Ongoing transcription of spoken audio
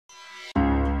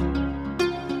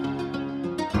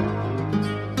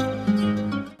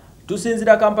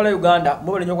Tusinzira Kampala Uganda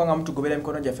mubale nnyo kwanga mutugobera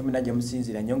emikono gyaffe minajje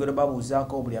musinzira nyongero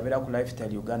babuuzaako buli abeera ku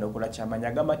lifestyle Uganda okola kyamanya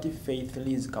agamba ti Faith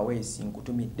Liz Kawesi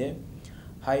nkutumidde.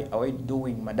 Hi, how are you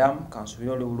doing madam?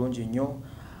 Kansubira oli bulungi nnyo.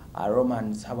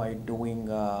 Romans, how are you doing?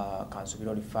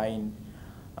 Kansubira oli fine.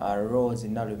 Rose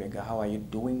Nalubega, how are you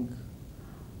doing?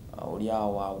 Oli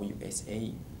awa USA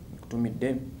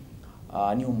nkutumidde.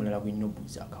 Ni omulala gwinno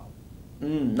buuzaako.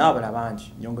 N'abalala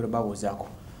bangi nyongero babuuzaako.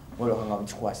 Olwakanga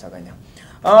mukikwasaganya.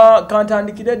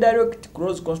 Kantandikire direct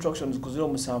cross constructions kuziro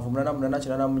musanvu munana munana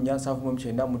kinana munyansanvu mu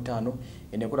mchenda mutano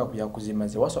enekola kuya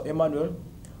kuzimaze waswa Emmanuel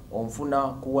onfuna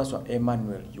kuwaswa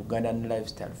Emmanuel Ugandan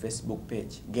Lifestyle Facebook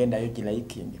page genda yo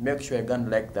liking, make sure you go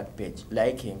like that page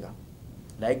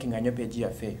liking anyo page ya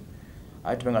fe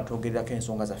atubenga togerera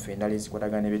kensonga za fe ndali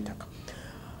zikwatagane bitaka.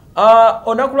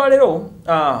 Onakula lero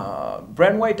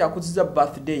Bryan White akuziza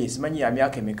birthday simanyi ya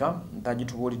myaka emeka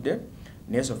ntajitubulidde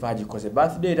neso faji koze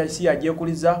birthday tasi agiye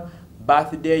kuliza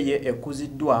birthday ye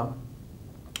ekuziddwa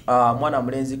mwana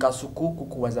mulenzi Kasuku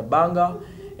kukuwaza banga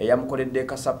yamukoledde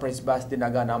ka surprise birthday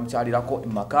nagana amukyalirako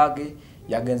emakage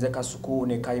yagenze Kasuku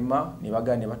ne Kaima ne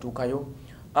bagane batukayo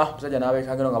musajja nabe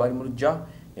kagero nga bali mu lujja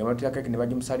ne batya keke ne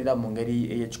bagimusalira mu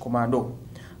ngeri eyekikomando.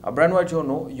 Bryan White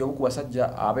ono yobu ku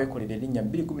basajja abekolera linnya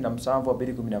 217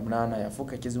 218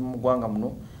 yafuka ekizibu mu gwanga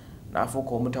muno nafuka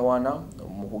omutawana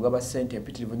mu kugaba sente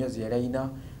empitirivu nnyo ziyalina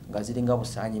nga ziringa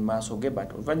busaanyi maaso ge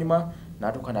but oluvannyuma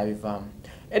n'atuuka n'abivaamu.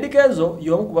 Eddie Kenzo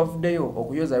y'omu ku bavuddeyo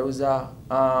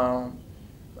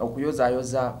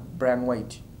okuyozaayoza Bryan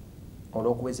White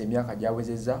olw'okuweza emyaka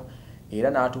gy'awezezza era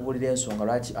n'atubuulira ensonga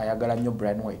lwaki ayagala nnyo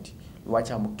Bryan White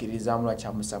lwaki amukkiririzaamu lwaki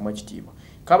amussaamu ekitiibwa.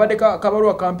 Kabadde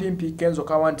kabalwa kampimpi Kenzo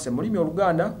kawandise mu lulimi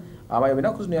Oluganda abayo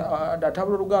benaku zino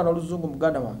atabula Oluganda Oluzungu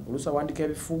Muganda wange oluusi awandika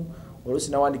ebifu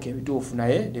oluusi nawandika ebituufu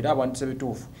naye era awandisa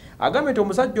ebituufu. Agambye nti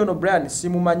omusajja ono Bryan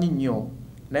simumanyi nnyo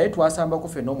naye twasambako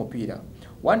ffe n'omupiira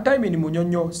one time ni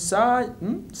munyonyo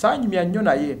saanyumya nnyo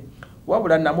naye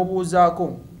wabula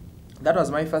namubuuzaako. That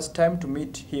was my first time to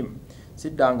meet him.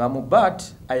 Siddangamu but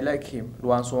I like him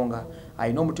lwansonga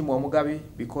alina omutima omugabi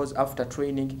because after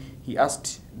training he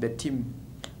asked the team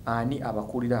ani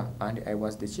abakulira and I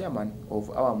was the chairman of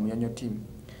our munyonyo team.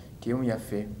 Tiimu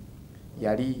yaffe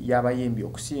yali yabayimbi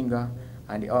okusinga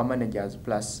and our managers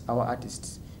plus our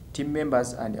artists, team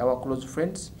members and our close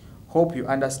friends. Hope you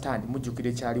understand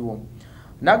mujukire kyaliwo.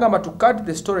 Nagamba to cut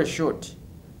the story short,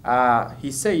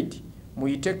 he said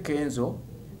muyite Kenzo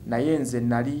naye nze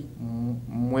nali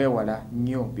mwewala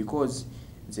nnyo because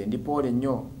nze ndipole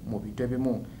nnyo mu bintu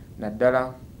ebimu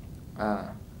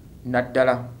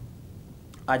naddala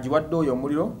agiwadde oyo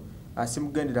omuliro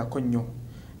asimugenderako nnyo.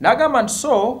 Nagamba nti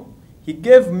so he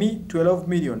gave me 12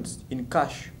 millions in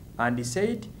cash and he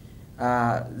said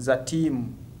za team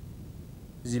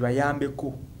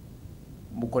zibayambeku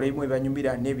mukolemu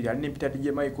ebanyumira n'ebirala n'empitati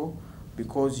gye Michael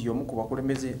because y'omu ku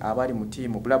bakulembeze abali mu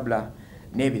team bla bla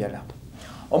n'ebirala.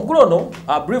 Omukulu ono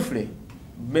briefly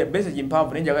message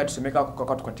mpanvu nenjaga tusomeka ku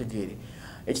kategeere.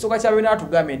 Ekisooka kya bina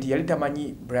atugambye nti yali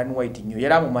tamanyi Bryan White nnyo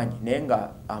yali amumanyi naye nga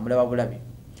amulaba bulabi.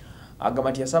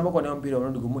 Agamba nti yasambako n'omupiira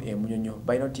omulundi gumu emunyonyo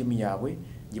balina ttiimu yaabwe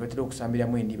gye batera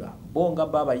okusambiramu endiba bo nga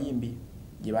abayimbi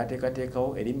gye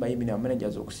bateekateekawo eri bayimbi ne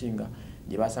managers okusinga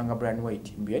gye basanga Bryan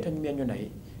White mbu yatanyumya nnyo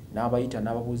naye n'abayita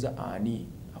n'ababuuza ani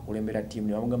akulembera ttiimu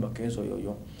ne bamugamba Kenzo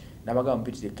yoyo n'abagamba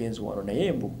mpitire Kenzo wano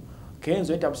naye mbu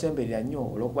Kenzo yetamusemberera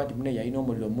nnyo olw'okuba nti mune yalina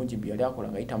omuliro mungi bwe yali akola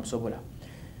nga yitamusobola.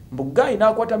 Mbugayi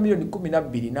n'akwata milioni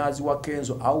 12 n'aziwa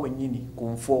Kenzo awo wennyini ku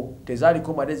nfo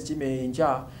tezaaliko madezi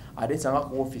kimenja adesanga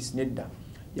ku office nedda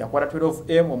yakwata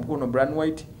 12M omukulu Bryan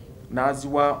White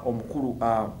n'aziwa omukulu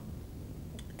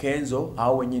Kenzo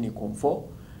awo wennyini ku nfo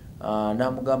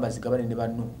n'amugamba zigabane ne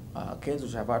banno. Kenzo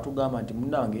kyava atugamba nti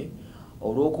munnange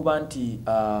olw'okuba nti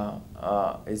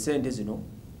esente zino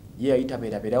ye yayita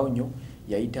beerabeerawo nnyo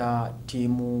yayita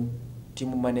tiimu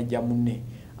manager munne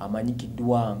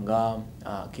amanyikiddwa nga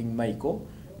King Michael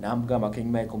n'amugamba King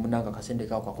Michael munanga kasente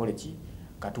kaako kakole ki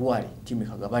katwale tiimu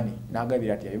kagabane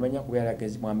n'agabira ati yabimanya kuba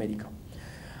yalagezi mu America.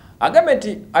 Agambe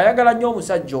nti ayagala nnyo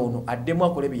omusajja ono addemu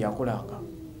akole bye yakolanga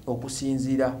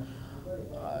okusinziira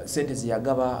sente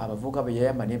ziyagaba abavubuka be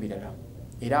yayamba n'ebirala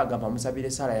era agamba amusabire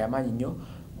Sara yamanyi nnyo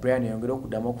Bryan yongera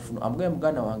okuddamu okufuna amugaye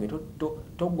muganda wange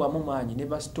toggwamu maanyi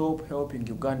never stop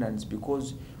helping Ugandans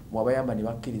because mwabayamba ne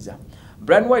bakkiriza.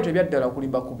 Bryan White ebyaddala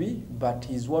okulimba kubi but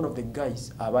he is one of the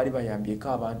guys abaali bayambyeko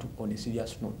abantu on a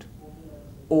serious note.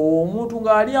 Omuntu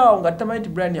ng'ali awo nga tamanyi nti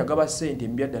Bryan yagaba ssente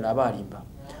mbyaddala aba alimba.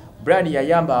 Bryan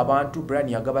yayamba abantu, Bryan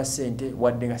yagaba ssente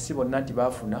wadde nga si bonna nti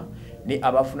baafuna ne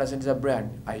abafuna ssente za Bryan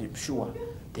I am sure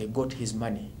they got his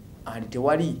money and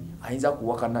tewali ayinza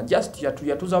kuwakana just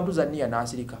yatuzabuza niya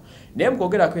n'asirika naye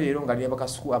mukogerako leero nga leba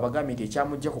Kasuku abagambye nti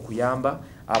ekyamujja ku kuyamba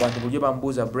abantu bulyo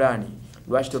bambuuza Bryan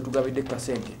lwaki totugabidde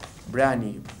kasente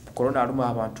Bryan corona aluma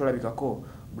abantu tulabikako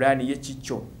Bryan ye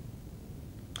kiccho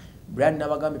Bryan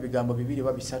n'abagambye bigambo bibiri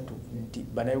ba bisatu nti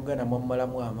bannayuganda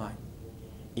mwamalamu amaanyi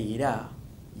era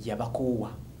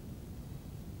yabakuwa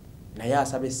naye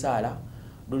asaba essaala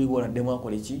luliwo onaddemu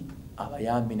akola ki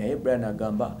abayambi naye Bryan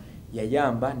agamba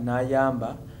yayamba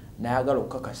n'ayamba n'ayagala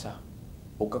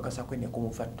okukakasa kwe ne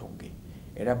kumufattonge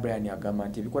era Bryan agamba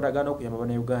nti ebikwatagana okuyamba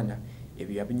bannayuganda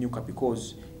ebyo yabinyuka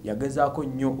because yagezaako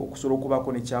nnyo okusobola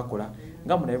okubaako nekyakola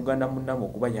nga munnayuganda munnamu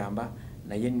okubayamba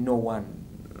naye no one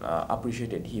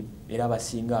appreciated him era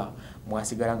abasinga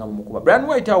mwasigala nga mumukuba Bryan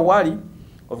White awali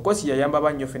of course yayamba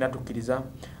bannyo fena tukkiriza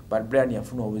but Bryan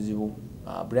yafuna obuzibu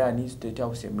Bryan State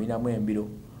House emulinamu embiro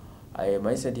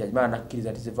Maisent yajimana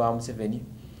nakkiriza tizivaamu 7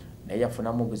 naye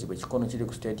yafunamu obuzibu ekikono kiri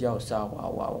ku State House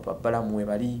awo babala mwe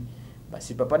bali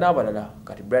basipapa n'abalala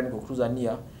kati Bryan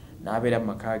kokutuzania n'abeera mu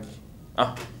makagi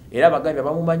era abagambye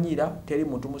bamumanyira teri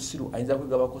muntu musiru ayinza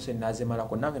kwegabako sente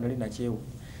n'azemalako nange nali nakyewo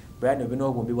Bryan obino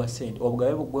obumbi bwa sente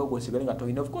obugabe bw'osigale nga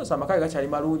toyina of course amakagi gakyali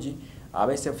malungi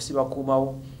SFC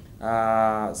bakuumawo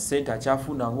sente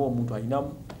akyafuna ng'omuntu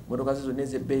alinamu motoka zizo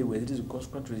n'ezebbeeyi weziri cross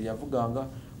country yavuganga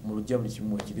mu lujja buli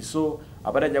kimu ekiri so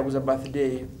abadde ajaguza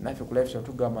birthday naffe ku life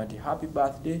tugamba nti happy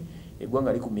birthday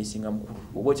eggwanga likumisinga mukulu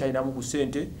oba okyalinamu ku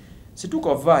sente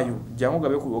situka vaayo jangu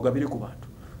ogabire ku bantu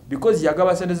because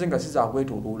yagaba sente ze nga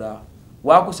sizakwetoloola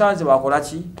wakusanze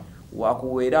wakolaki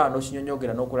wakuweera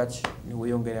n'okinyonyogera n'okolaki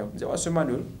niweyongerayo nze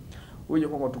wasemanuel ujja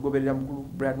kuba tugoberera mukulu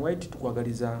Bryan White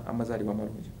tukwagaliza amazalibwa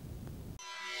amalungi